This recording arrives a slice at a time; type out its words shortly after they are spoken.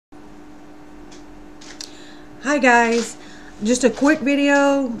Hi guys, just a quick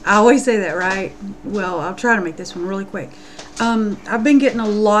video. I always say that, right? Well, I'll try to make this one really quick. I've been getting a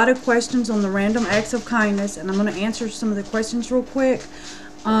lot of questions on the random acts of kindness, and I'm going to answer some of the questions real quick.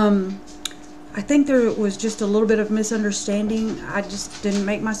 I think there was just a little bit of misunderstanding. I just didn't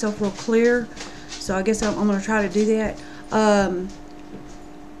make myself real clear, so I guess I'm going to try to do that. On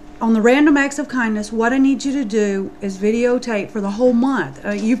the random acts of kindness, what I need you to do is videotape for the whole month.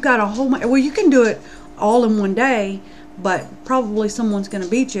 You've got a whole month. Well, you can do it all in one day, but probably someone's going to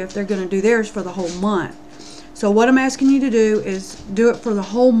beat you if they're going to do theirs for the whole month. So what I'm asking you to do is do it for the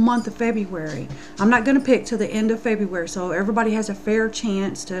whole month of February. I'm not going to pick till the end of February, so everybody has a fair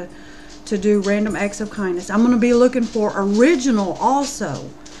chance to do random acts of kindness. I'm going to be looking for original also.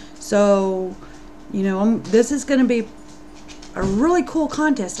 So, you know, this is going to be a really cool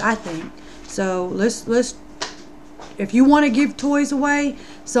contest, I think. So let's if you want to give toys away,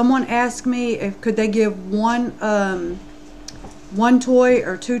 someone asked me could they give one toy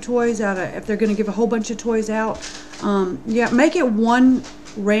or two toys out of, if they're going to give a whole bunch of toys out. Yeah, make it one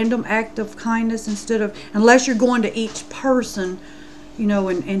random act of kindness instead of, unless you're going to each person, you know,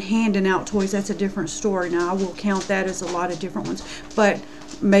 and handing out toys. That's a different story. Now I will count that as a lot of different ones, but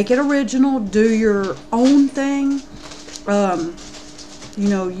make it original. Do your own thing. You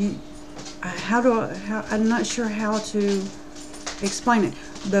know, I'm not sure how to explain it.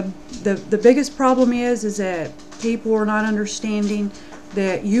 The biggest problem is that people are not understanding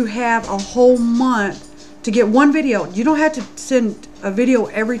that you have a whole month to get one video. You don't have to send a video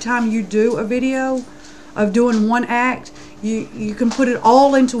every time you do a video of doing one act. You can put it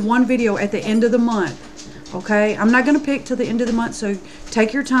all into one video at the end of the month. Okay, I'm not going to pick till the end of the month, so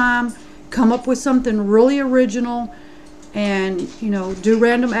take your time, come up with something really original, and, you know, do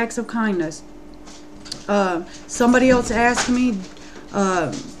random acts of kindness. Somebody else asked me,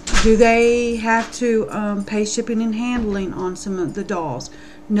 do they have to pay shipping and handling on some of the dolls?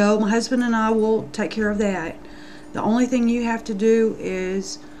 No, my husband and I will take care of that. The only thing you have to do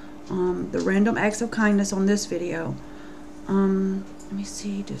is the random acts of kindness on this video. Let me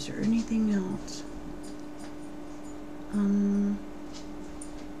see, is there anything else?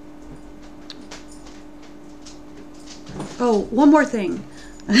 Oh, one more thing.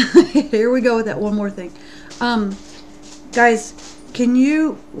 Here we go with that one more thing. Guys, can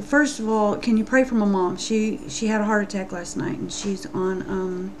you, first of all, can you pray for my mom? She had a heart attack last night, and she's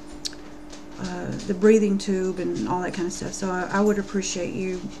on the breathing tube and all that kind of stuff. So I would appreciate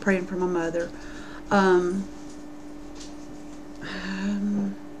you praying for my mother.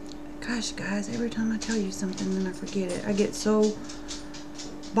 Gosh, guys, every time I tell you something, then I forget it. I get so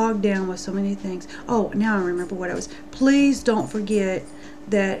bogged down with so many things. Oh, now I remember what I was. Please don't forget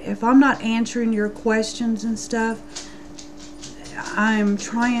that if I'm not answering your questions and stuff, I'm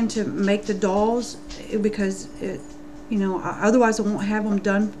trying to make the dolls, because you know, otherwise I won't have them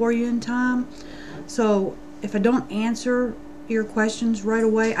done for you in time. So if I don't answer your questions right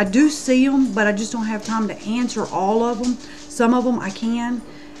away, I do see them, but I just don't have time to answer all of them. Some of them I can,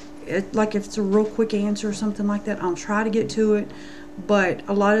 like if it's a real quick answer or something like that, I'll try to get to it. But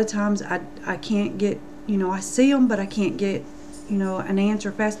a lot of times I can't get, you know, I see them, but I can't get, you know, an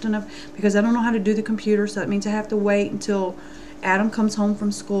answer fast enough because I don't know how to do the computer. So that means I have to wait until Adam comes home from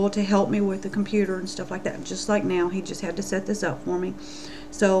school to help me with the computer and stuff like that. Just like now, he just had to set this up for me.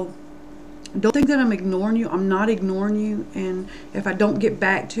 So don't think that I'm ignoring you. I'm not ignoring you. And if I don't get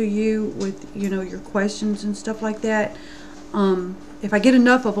back to you with, you know, your questions and stuff like that, if I get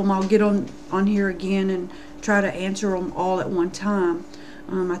enough of them, I'll get on here again and try to answer them all at one time.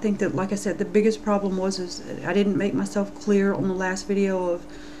 I think that, like I said, the biggest problem is I didn't make myself clear on the last video of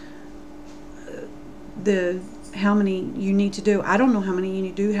how many you need to do. I don't know how many you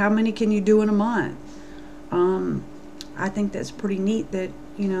need to do. How many can you do in a month? I think that's pretty neat that,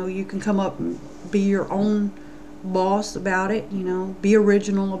 you know, you can come up and be your own boss about it, you know, be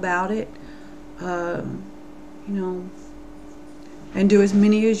original about it, you know, and do as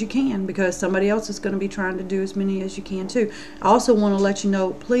many as you can, because somebody else is going to be trying to do as many as you can too. I also want to let you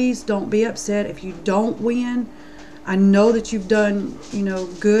know, please don't be upset if you don't win. I know that you've done, you know,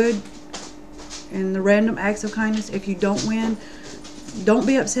 good in the random acts of kindness. If you don't win, don't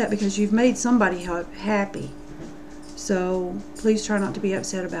be upset, because you've made somebody happy. So please try not to be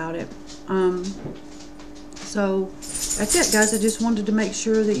upset about it. So that's it, guys. I just wanted to make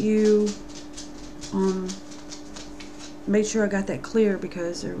sure that you make sure I got that clear,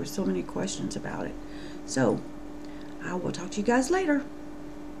 because there were so many questions about it. So I will talk to you guys later.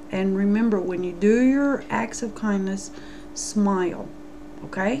 And remember, when you do your acts of kindness, smile.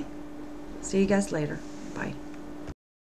 Okay? See you guys later. Bye.